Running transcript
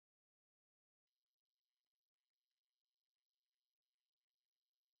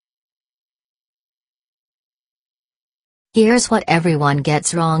Here's what everyone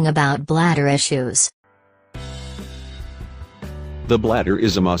gets wrong about bladder issues. The bladder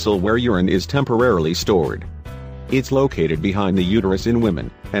is a muscle where urine is temporarily stored. It's located behind the uterus in women,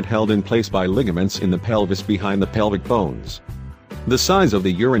 and held in place by ligaments in the pelvis behind the pelvic bones. The size of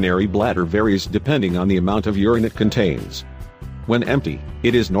the urinary bladder varies depending on the amount of urine it contains. When empty,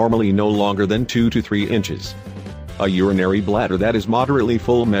 it is normally no longer than 2 to 3 inches. A urinary bladder that is moderately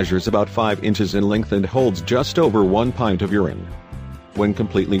full measures about 5 inches in length and holds just over 1 pint of urine. When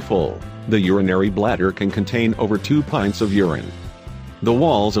completely full, the urinary bladder can contain over 2 pints of urine. The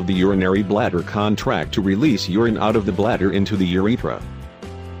walls of the urinary bladder contract to release urine out of the bladder into the urethra.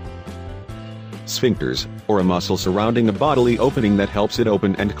 Sphincters, or a muscle surrounding a bodily opening that helps it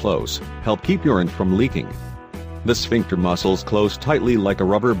open and close, help keep urine from leaking. The sphincter muscles close tightly like a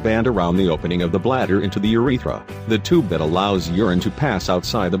rubber band around the opening of the bladder into the urethra, the tube that allows urine to pass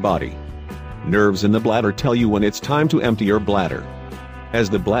outside the body. Nerves in the bladder tell you when it's time to empty your bladder. As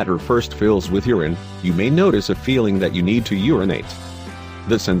the bladder first fills with urine, you may notice a feeling that you need to urinate.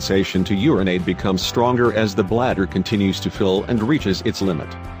 The sensation to urinate becomes stronger as the bladder continues to fill and reaches its limit.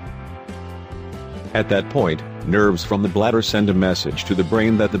 At that point, nerves from the bladder send a message to the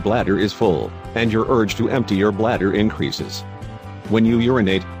brain that the bladder is full, and your urge to empty your bladder increases. When you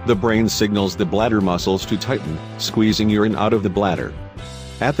urinate, the brain signals the bladder muscles to tighten, squeezing urine out of the bladder.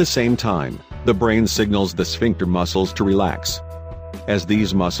 At the same time, the brain signals the sphincter muscles to relax. As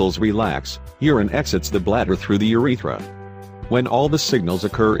these muscles relax, urine exits the bladder through the urethra. When all the signals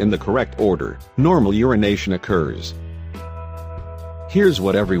occur in the correct order, normal urination occurs. Here's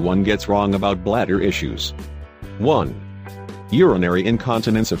what everyone gets wrong about bladder issues. 1. Urinary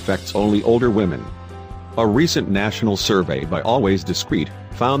incontinence affects only older women. A recent national survey by Always Discreet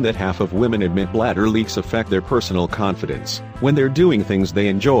found that half of women admit bladder leaks affect their personal confidence when they're doing things they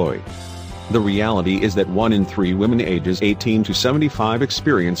enjoy. The reality is that 1 in 3 women ages 18 to 75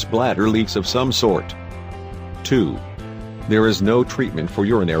 experience bladder leaks of some sort. 2. There is no treatment for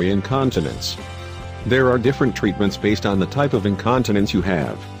urinary incontinence. There are different treatments based on the type of incontinence you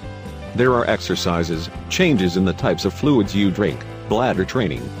have. There are exercises, changes in the types of fluids you drink, bladder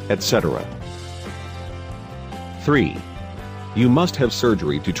training, etc. 3. You must have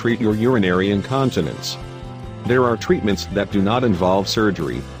surgery to treat your urinary incontinence. There are treatments that do not involve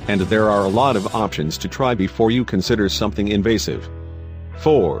surgery, and there are a lot of options to try before you consider something invasive.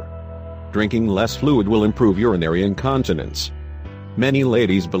 4. Drinking less fluid will improve urinary incontinence. Many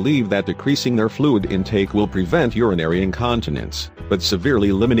ladies believe that decreasing their fluid intake will prevent urinary incontinence, but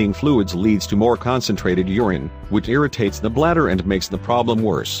severely limiting fluids leads to more concentrated urine, which irritates the bladder and makes the problem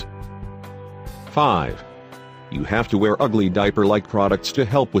worse. 5. You have to wear ugly diaper-like products to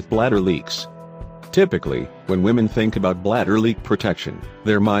help with bladder leaks. Typically, when women think about bladder leak protection,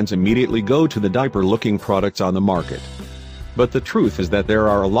 their minds immediately go to the diaper-looking products on the market. But the truth is that there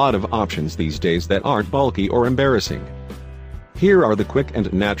are a lot of options these days that aren't bulky or embarrassing. Here are the quick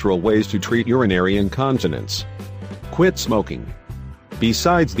and natural ways to treat urinary incontinence. Quit smoking.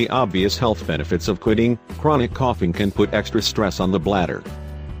 Besides the obvious health benefits of quitting, chronic coughing can put extra stress on the bladder.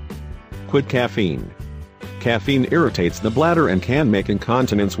 Quit caffeine. Caffeine irritates the bladder and can make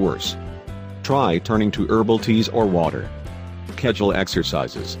incontinence worse. Try turning to herbal teas or water. Kegel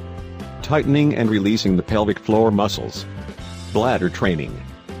exercises. Tightening and releasing the pelvic floor muscles. Bladder training.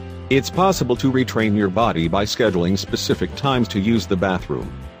 It's possible to retrain your body by scheduling specific times to use the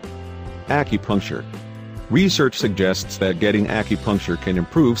bathroom. Acupuncture. Research suggests that getting acupuncture can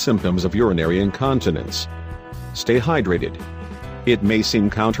improve symptoms of urinary incontinence. Stay hydrated. It may seem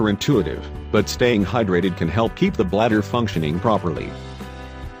counterintuitive, but staying hydrated can help keep the bladder functioning properly.